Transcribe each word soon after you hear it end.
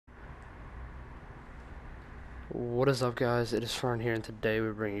What is up, guys? It is Fern here, and today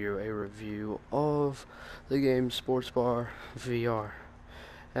we bring you a review of the game Sports Bar VR.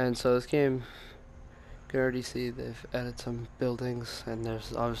 And so this game, you can already see they've added some buildings, and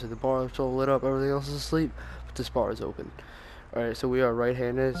there's obviously the bar that's all lit up, everything else is asleep, but this bar is open. Alright, so we are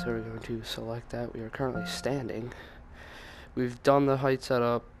right-handed, so we're going to select that. We are currently standing. We've done the height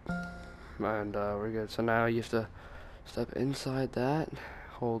setup, and we're good. So now you have to step inside that,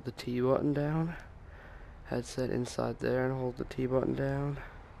 hold the T button down. Headset inside there and hold the T button down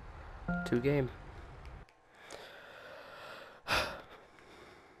to game.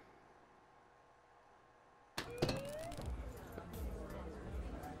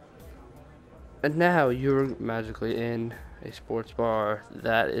 And now you're magically in a sports bar.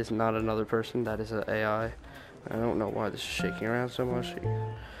 That is not another person, that is an AI. I don't know why this is shaking around so much.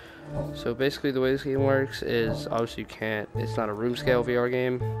 So basically the way this game works is, obviously it's not a room scale VR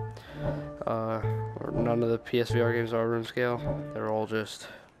game. Or none of the PSVR games are room scale. They're all just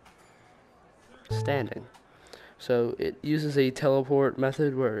standing. So it uses a teleport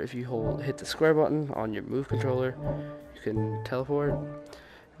method where if you hit the square button on your move controller, you can teleport.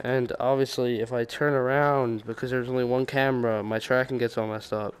 And obviously if I turn around, because there's only one camera, my tracking gets all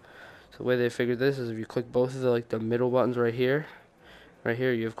messed up. So the way they figured this is if you click both of the middle buttons right here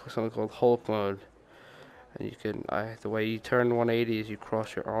you have something called Hulk mode. And you can, the way you turn 180 is you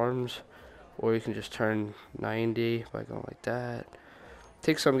cross your arms, or you can just turn 90 by going like that.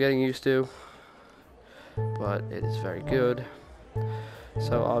 Takes some getting used to, but it is very good.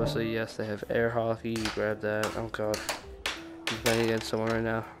 So obviously, yes, they have air hockey. You grab that. Oh god, I'm playing against someone right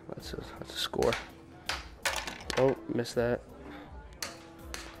now. That's a score. Oh, missed that.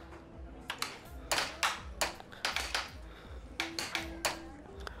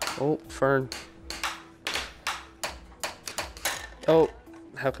 Oh, Fern. Oh,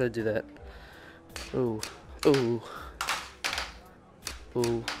 how could I do that? Ooh, ooh,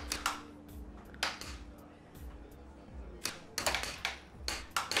 ooh.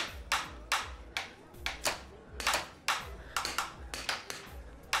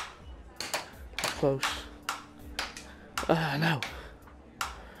 Close. No.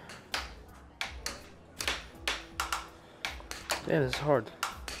 Yeah, this is hard.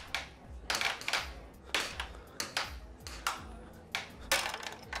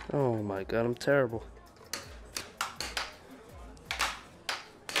 Oh my god, I'm terrible.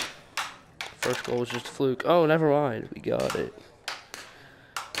 First goal was just a fluke. Oh, never mind. We got it.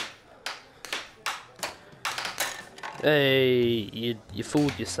 Hey, you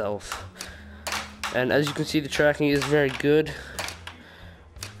fooled yourself. And as you can see, the tracking is very good.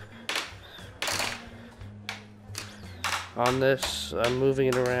 On this, I'm moving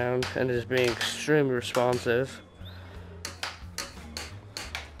it around, and it is being extremely responsive.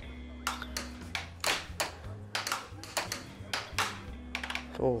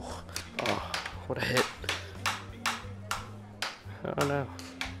 Oh, what a hit. Oh no.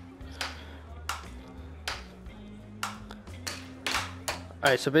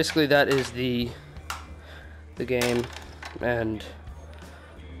 Alright, so basically that is the game, and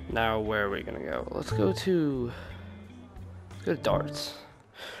now where are we gonna go? Let's go to darts.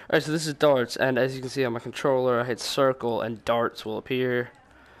 Alright, so this is darts, and as you can see on my controller, I hit circle and darts will appear.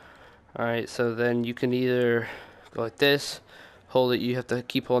 Alright, so then you can either go like this, hold it, you have to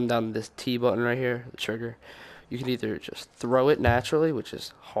keep holding down this T button right here, the trigger. You can either just throw it naturally, which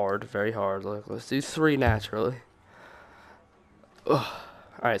is hard, very hard. Look, let's do 3 naturally.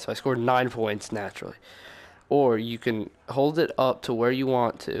 Alright, so I scored 9 points naturally. Or you can hold it up to where you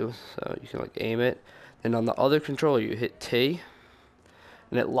want to, so you can aim it. Then on the other controller you hit T,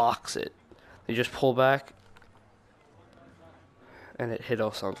 and it locks it. You just pull back, and it hit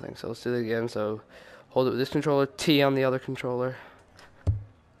off something. So let's do it again. So hold it with this controller, T on the other controller,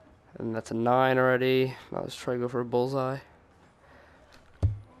 and that's a 9 already. Now let's try to go for a bullseye.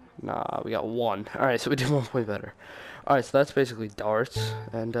 Nah, we got 1. Alright, so we did 1 point better. Alright, so that's basically darts,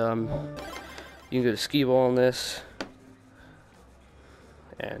 and you can go to skee ball on this,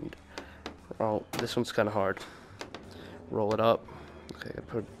 and oh, this one's kind of hard. Roll it up. Okay,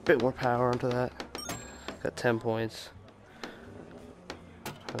 put a bit more power onto that. Got 10 points.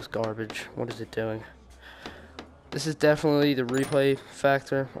 That's garbage. What is it doing? This is definitely the replay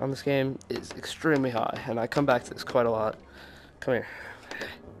factor on this game is extremely high, and I come back to this quite a lot. Come here.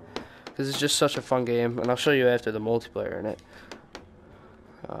 Because it's just such a fun game, and I'll show you after the multiplayer in it.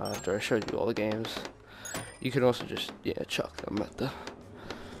 After I showed you all the games. You can also just, chuck them at the...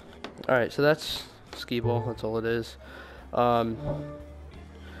 Alright, so that's skee ball, that's all it is.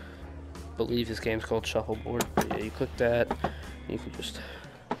 Believe this game's called shuffleboard, but yeah, you click that, and you can just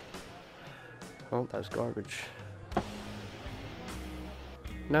Oh, that's garbage.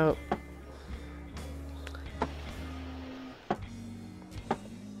 No.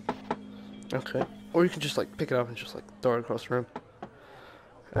 Okay. Or you can just like pick it up and just like throw it across the room.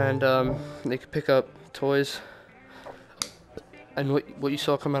 And you can pick up toys. And what you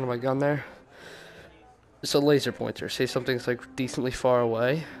saw come out of my gun there, it's a laser pointer. Say something's like decently far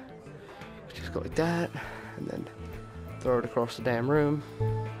away, just go like that, and then throw it across the damn room.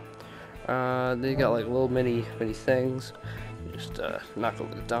 Then you got like little mini things. You just knock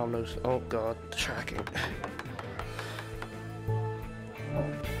over the dominoes. Oh god, the tracking.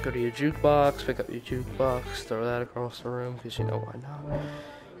 Go to your jukebox, pick up your jukebox, throw that across the room, because you know why not.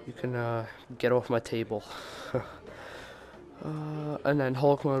 You can get off my table. And then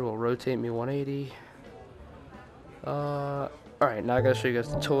Hulk mode will rotate me 180. Alright, now I gotta show you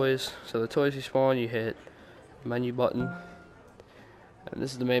guys the toys. So the toys you spawn, you hit menu button. And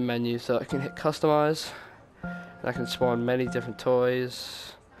this is the main menu, so I can hit customize. And I can spawn many different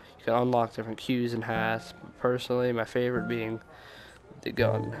toys. You can unlock different cues and hats. Personally, my favorite being the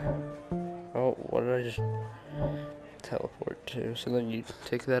gun. Oh, what did I just teleport to? So then you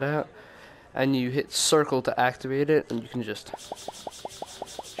take that out. And you hit circle to activate it, and you can just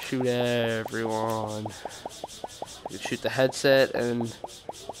shoot everyone. You can shoot the headset, and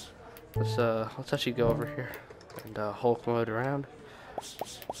let's actually go over here and Hulk mode around.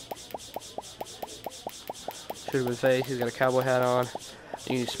 Shoot him in the face. He's got a cowboy hat on.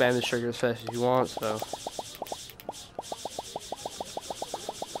 You can spam the trigger as fast as you want. So.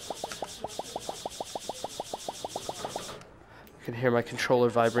 You can hear my controller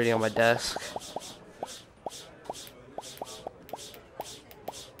vibrating on my desk.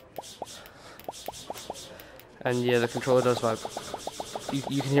 And yeah, the controller does vibrate.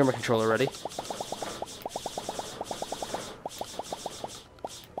 You can hear my controller. Ready?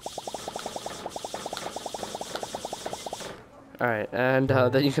 Alright, and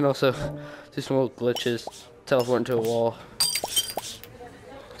then you can also do some little glitches, teleport into a wall.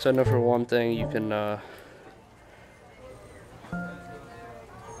 So I know for one thing you can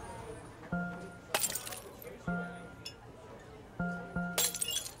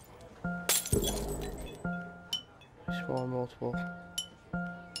spawn multiple.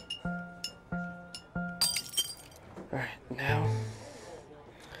 Alright, now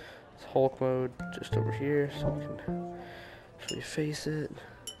it's Hulk mode just over here, so we can actually face it.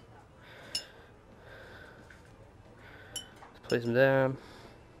 Let's place him down.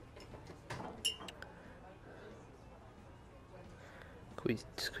 Can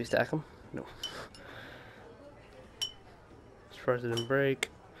we stack him? No. Surprised it didn't break.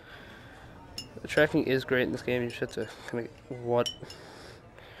 The tracking is great in this game. You just have to kind of get what.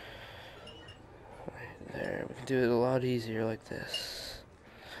 Right there. We can do it a lot easier like this.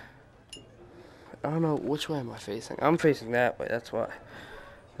 I don't know which way am I facing. I'm facing that way. That's why.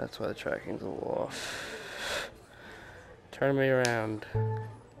 That's why the tracking's a little off. Turn me around.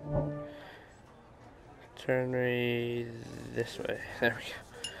 Turn me this way. There we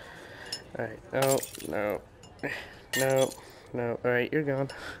go. Alright, no. Alright, you're gone.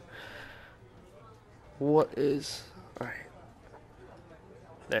 What is... Alright.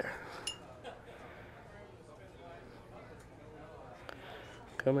 There.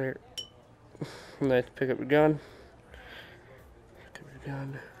 Come here. And I have to pick up your gun. Pick up your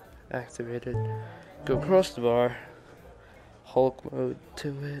gun. Activated. Go across the bar. Hulk mode to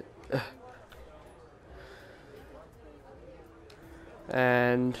it.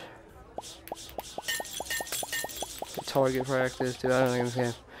 And target practice, dude. I don't think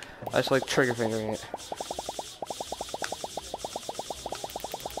I can. I just like trigger fingering it.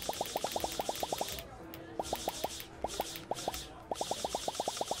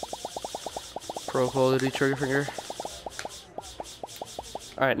 Pro quality trigger finger.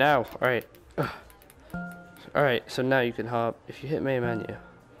 Alright, now. Alright. Alright, so now you can hop. If you hit main menu,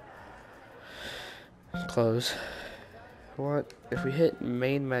 close. What? If we hit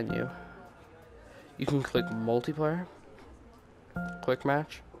main menu, you can click multiplayer, quick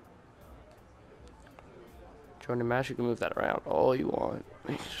match, join the match. You can move that around all you want.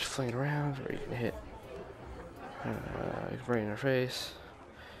 You can just fling it around, or you can hit, you can bring it in your face.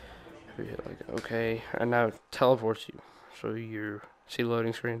 If you hit like OK, and now it teleports you. So you see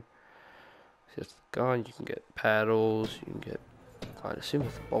loading screen. See it's the gun. You can get paddles. You can get, I'd assume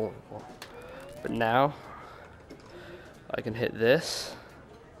it's a bowling ball. But now I can hit this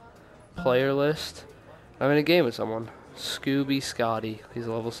player list. I'm in a game with someone, Scooby Scotty. He's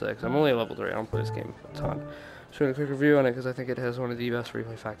a level 6. I'm only a level 3. I don't play this game a ton. Just doing a quick review on it because I think it has one of the best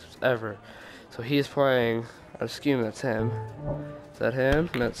replay factors ever. So he is playing, I assume that's him. Is that him?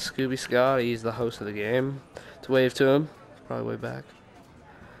 And that's Scooby Scott. He's the host of the game. Let's wave to him. Probably way back.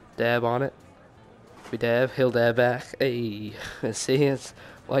 Dab on it. We dab, he'll dab back. Hey, see, it's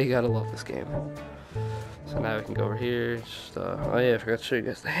why you gotta love this game. So now we can go over here. Just, oh yeah, I forgot to show you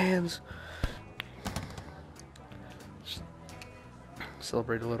guys the hands. Just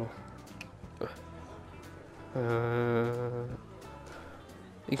celebrate a little.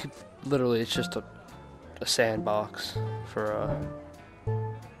 You could literally, it's just a sandbox for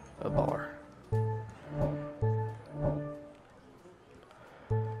a bar.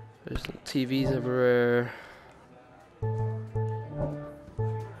 There's TVs everywhere.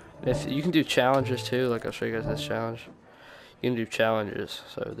 If you can do challenges too, like I'll show you guys this challenge. You can do challenges.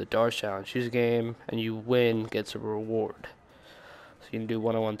 So the darts challenge, choose a game and you win gets a reward. So you can do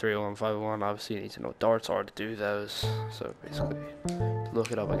 101, 301, 501. Obviously you need to know what darts are to do those. So basically,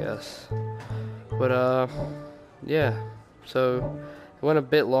 look it up I guess. But yeah. So it went a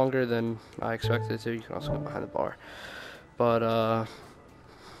bit longer than I expected it to. You can also go behind the bar. But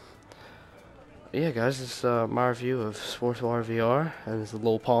yeah, guys, this is my review of SportsVR VR, and it's a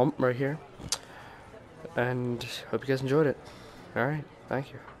little pump right here. And hope you guys enjoyed it. Alright,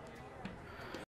 thank you.